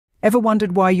Ever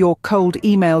wondered why your cold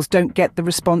emails don't get the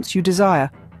response you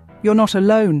desire? You're not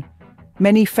alone.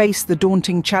 Many face the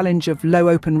daunting challenge of low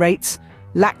open rates,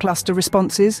 lackluster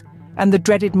responses, and the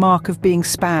dreaded mark of being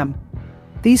spam.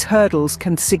 These hurdles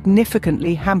can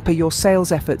significantly hamper your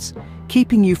sales efforts,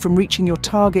 keeping you from reaching your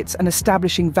targets and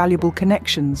establishing valuable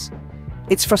connections.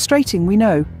 It's frustrating, we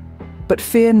know, but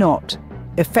fear not.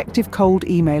 Effective cold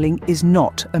emailing is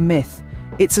not a myth.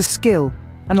 It's a skill,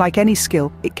 and like any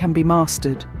skill, it can be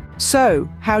mastered. So,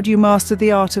 how do you master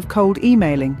the art of cold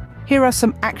emailing? Here are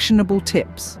some actionable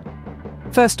tips.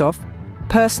 First off,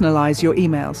 personalize your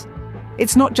emails.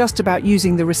 It's not just about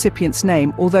using the recipient's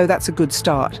name, although that's a good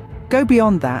start. Go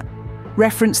beyond that.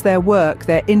 Reference their work,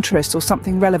 their interests, or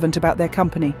something relevant about their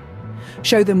company.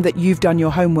 Show them that you've done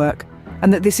your homework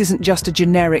and that this isn't just a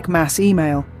generic mass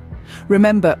email.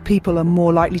 Remember, people are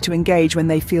more likely to engage when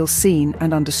they feel seen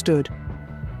and understood.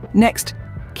 Next,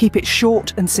 keep it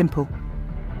short and simple.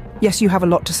 Yes, you have a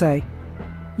lot to say.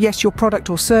 Yes, your product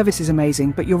or service is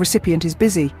amazing, but your recipient is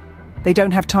busy. They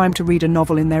don't have time to read a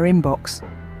novel in their inbox.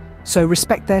 So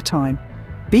respect their time.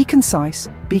 Be concise,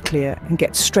 be clear, and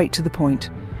get straight to the point.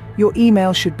 Your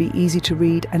email should be easy to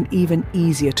read and even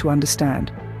easier to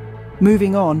understand.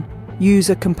 Moving on, use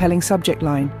a compelling subject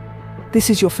line. This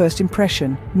is your first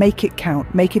impression. Make it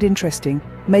count, make it interesting,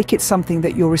 make it something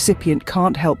that your recipient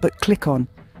can't help but click on.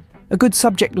 A good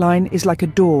subject line is like a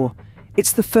door.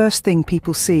 It's the first thing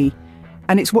people see,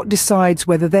 and it's what decides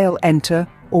whether they'll enter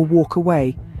or walk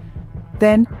away.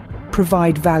 Then,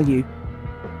 provide value.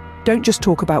 Don't just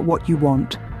talk about what you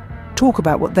want. Talk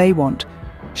about what they want.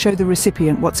 Show the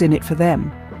recipient what's in it for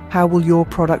them. How will your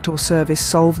product or service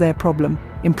solve their problem,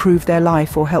 improve their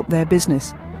life, or help their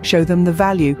business? Show them the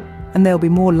value, and they'll be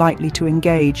more likely to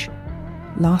engage.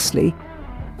 Lastly,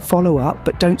 follow up,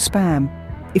 but don't spam.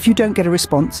 If you don't get a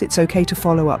response, it's okay to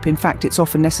follow up. In fact, it's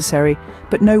often necessary,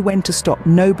 but know when to stop.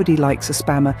 Nobody likes a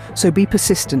spammer, so be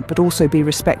persistent, but also be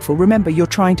respectful. Remember, you're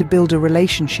trying to build a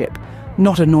relationship,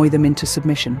 not annoy them into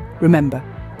submission. Remember,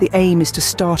 the aim is to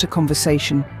start a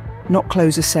conversation, not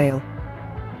close a sale.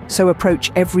 So approach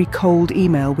every cold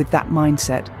email with that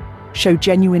mindset. Show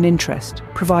genuine interest,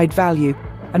 provide value,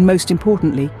 and most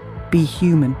importantly, be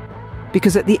human.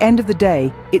 Because at the end of the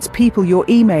day, it's people you're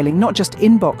emailing, not just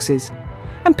inboxes.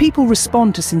 And people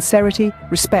respond to sincerity,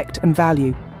 respect, and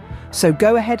value. So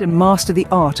go ahead and master the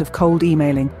art of cold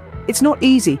emailing. It's not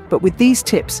easy, but with these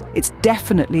tips, it's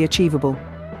definitely achievable.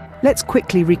 Let's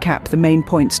quickly recap the main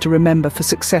points to remember for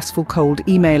successful cold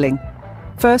emailing.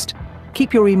 First,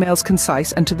 keep your emails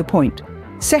concise and to the point.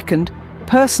 Second,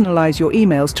 personalize your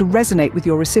emails to resonate with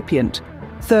your recipient.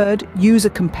 Third, use a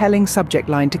compelling subject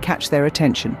line to catch their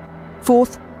attention.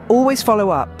 Fourth, always follow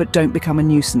up, but don't become a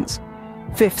nuisance.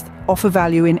 Fifth, offer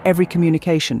value in every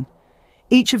communication.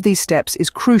 Each of these steps is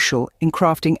crucial in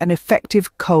crafting an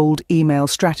effective cold email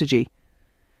strategy.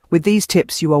 With these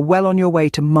tips, you are well on your way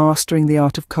to mastering the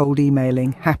art of cold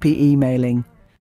emailing. Happy emailing.